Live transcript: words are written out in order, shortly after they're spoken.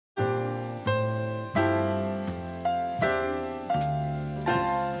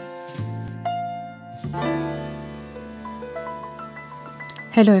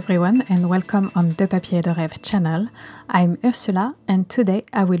Hello everyone and welcome on The Papier de Rêve channel. I'm Ursula and today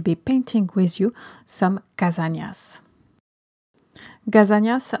I will be painting with you some gazanias.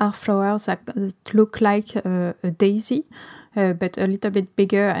 Gazanias are flowers that look like a daisy, but a little bit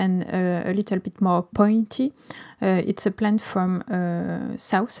bigger and a little bit more pointy. It's a plant from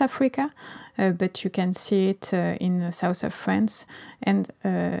South Africa, but you can see it in the south of France. And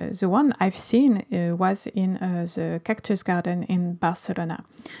the one I've seen was in the cactus garden in Barcelona.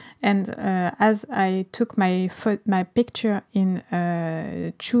 And as I took my picture in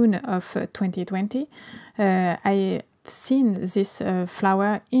June of 2020, I seen this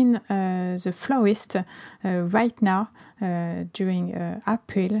flower in the florist right now during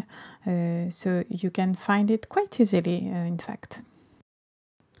April, so you can find it quite easily in fact.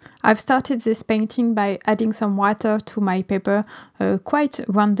 I've started this painting by adding some water to my paper quite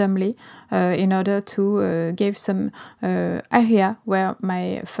randomly in order to give some area where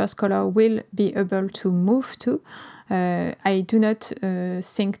my first color will be able to move to. I do not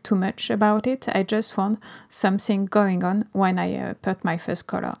think too much about it. I just want something going on when I put my first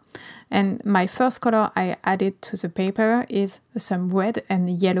color. And my first color I added to the paper is some red and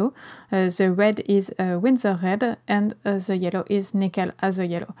yellow. The red is Winsor red and the yellow is nickel azo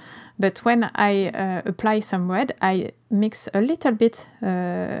yellow. But when I apply some red, I mix a little bit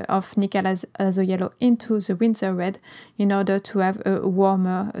of nickel azo yellow into the Winsor red in order to have a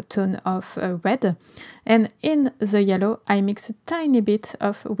warmer tone of red. And in the yellow, I mix a tiny bit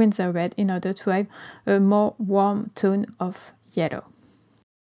of Winsor red in order to have a more warm tone of yellow.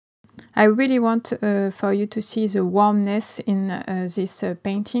 I really want for you to see the warmness in this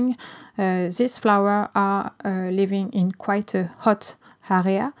painting. These flowers are living in quite a hot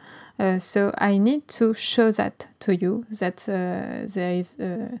area, so I need to show that to you, that there is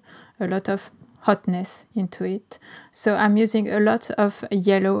a lot of hotness into it. So I'm using a lot of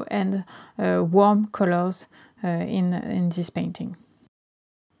yellow and warm colors in this painting.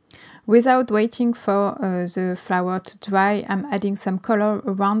 Without waiting for the flower to dry, I'm adding some color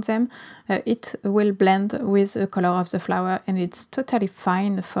around them. It will blend with the color of the flower and it's totally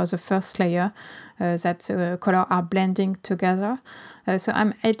fine for the first layer that the colors are blending together. So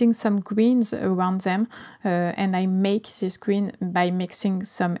I'm adding some greens around them and I make this green by mixing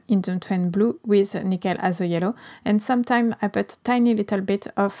some Indanthrene blue with nickel azo yellow, and sometimes I put tiny little bit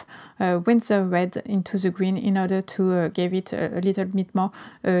of Winsor red into the green in order to give it a little bit more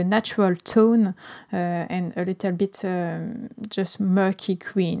natural tone and a little bit just murky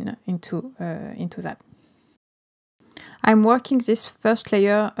green into that. I'm working this first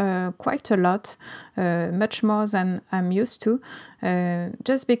layer quite a lot, much more than I'm used to,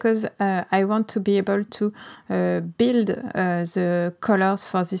 just because I want to be able to build the colors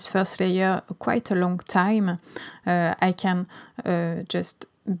for this first layer quite a long time. I can just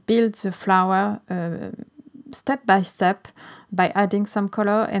build the flower step by step by adding some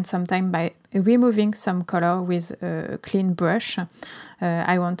color and sometimes by removing some color with a clean brush.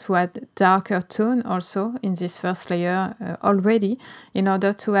 I want to add darker tone also in this first layer already in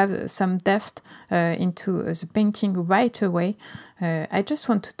order to have some depth into the painting right away. I just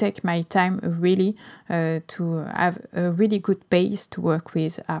want to take my time really to have a really good base to work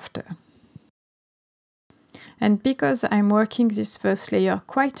with after. And because I'm working this first layer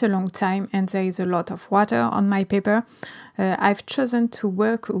quite a long time and there is a lot of water on my paper, I've chosen to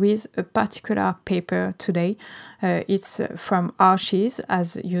work with a particular paper today. It's from Arches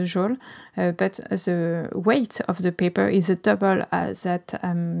as usual, but the weight of the paper is a double that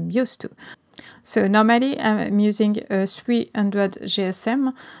I'm used to. So normally I'm using a 300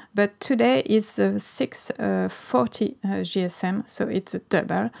 GSM, but today is 640 GSM, so it's a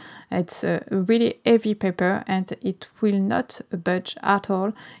double. It's a really heavy paper and it will not budge at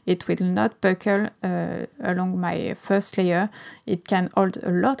all. It will not buckle along my first layer. It can hold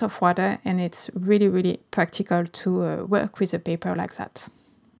a lot of water and it's really practical to work with a paper like that.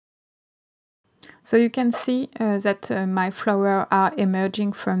 So you can see that my flowers are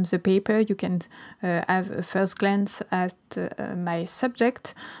emerging from the paper. You can have a first glance at my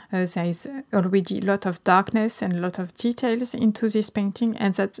subject. There is already a lot of darkness and a lot of details into this painting,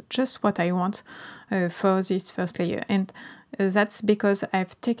 and that's just what I want for this first layer. And that's because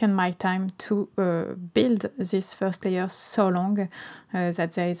I've taken my time to build this first layer so long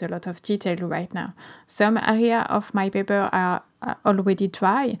that there is a lot of detail right now. Some area of my paper are already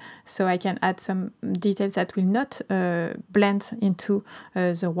dry, so I can add some details that will not blend into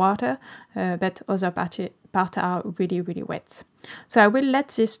the water, but other parts are really wet. So I will let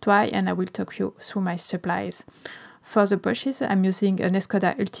this dry and I will talk you through my supplies. For the brushes, I'm using an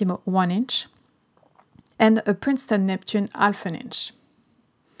Escoda Último 1 inch and a Princeton Neptune 1/2 inch.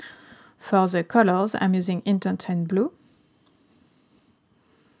 For the colors, I'm using Indanthrene blue,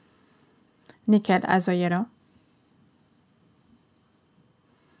 nickel azo yellow,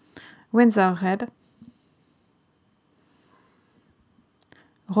 Winsor red,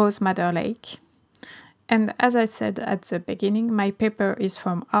 rose madder lake. And as I said at the beginning, my paper is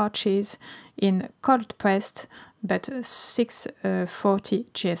from Arches in cold pressed but 640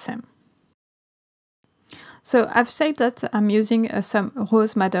 GSM. So I've said that I'm using some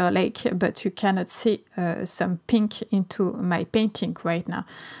rose madder lake, but you cannot see some pink into my painting right now.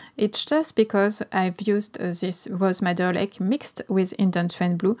 It's just because I've used this rose madder lake mixed with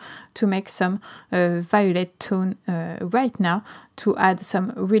Indanthrene blue to make some violet tone right now, to add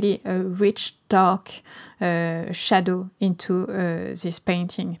some really rich dark shadow into this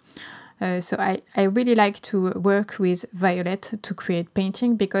painting. So I really like to work with violet to create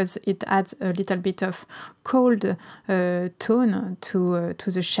painting because it adds a little bit of cold tone to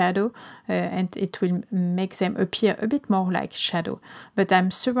the shadow, and it will make them appear a bit more like shadow. But I'm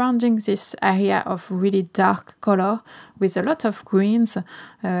surrounding this area of really dark color with a lot of greens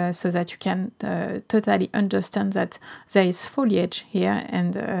so that you can totally understand that there is foliage here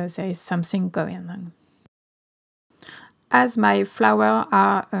and there is something going on. As my flowers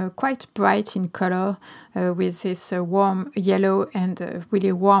are quite bright in color with this warm yellow and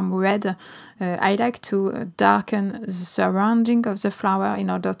really warm red, I like to darken the surrounding of the flower in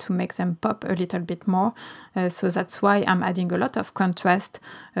order to make them pop a little bit more. So that's why I'm adding a lot of contrast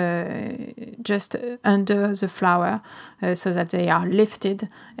just under the flower so that they are lifted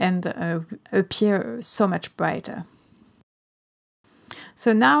and appear so much brighter.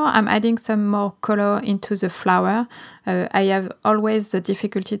 So now I'm adding some more color into the flower. I have always the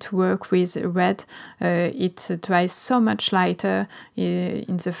difficulty to work with red. It dries so much lighter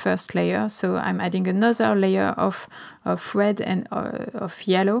in the first layer. So I'm adding another layer of red and of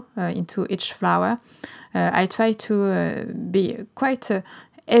yellow into each flower. I try to be quite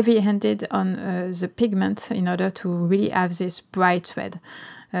heavy-handed on the pigment in order to really have this bright red.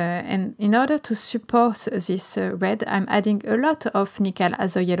 And in order to support this red, I'm adding a lot of nickel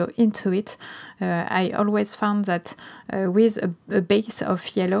azo yellow into it. I always found that with a base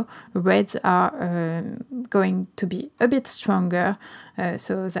of yellow, reds are going to be a bit stronger.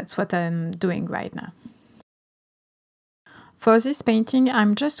 So that's what I'm doing right now. For this painting,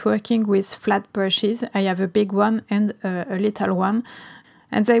 I'm just working with flat brushes. I have a big one and a little one.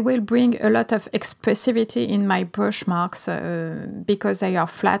 And they will bring a lot of expressivity in my brush marks because they are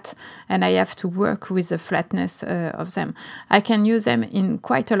flat and I have to work with the flatness of them. I can use them in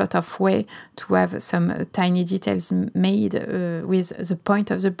quite a lot of ways to have some tiny details made with the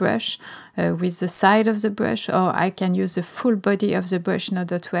point of the brush, with the side of the brush, or I can use the full body of the brush in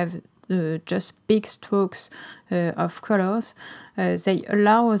order to have just big strokes of colors. They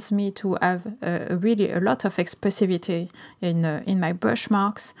allows me to have really a lot of expressivity in my brush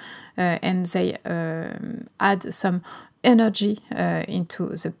marks, and they add some energy into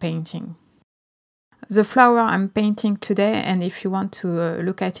the painting. The flower I'm painting today, and if you want to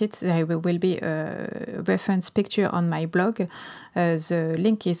look at it, there will be a reference picture on my blog. The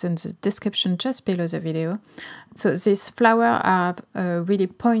link is in the description just below the video. So this flower have really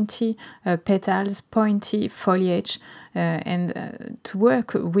pointy petals, pointy foliage, and to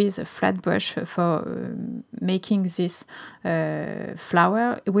work with a flat brush for making this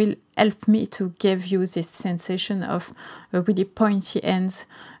flower will help me to give you this sensation of really pointy ends,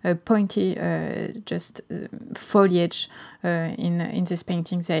 pointy foliage in this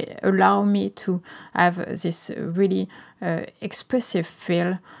painting. They allow me to have this really expressive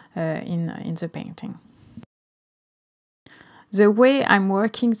feel in the painting. The way I'm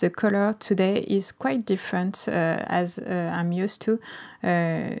working the color today is quite different as I'm used to.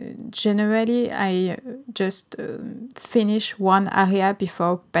 Generally, I just finish one area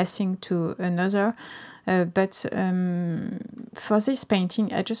before passing to another. But for this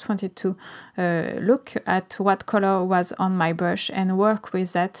painting, I just wanted to look at what color was on my brush and work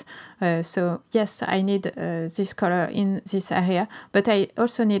with that. So yes, I need this color in this area, but I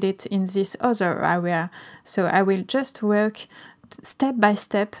also need it in this other area. So I will just work step by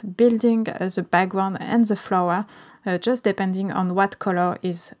step, building the background and the flower, just depending on what color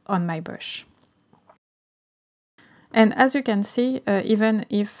is on my brush. And as you can see, even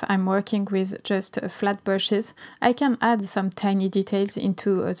if I'm working with just flat brushes, I can add some tiny details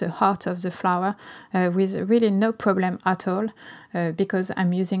into the heart of the flower with really no problem at all, because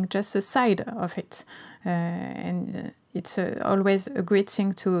I'm using just the side of it. And it's always a great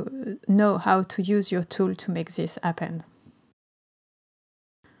thing to know how to use your tool to make this happen.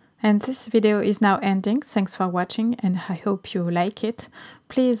 And this video is now ending. Thanks for watching and I hope you like it.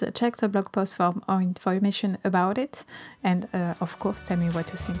 Please check the blog post for more information about it. And of course, tell me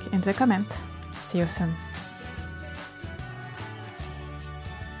what you think in the comments. See you soon.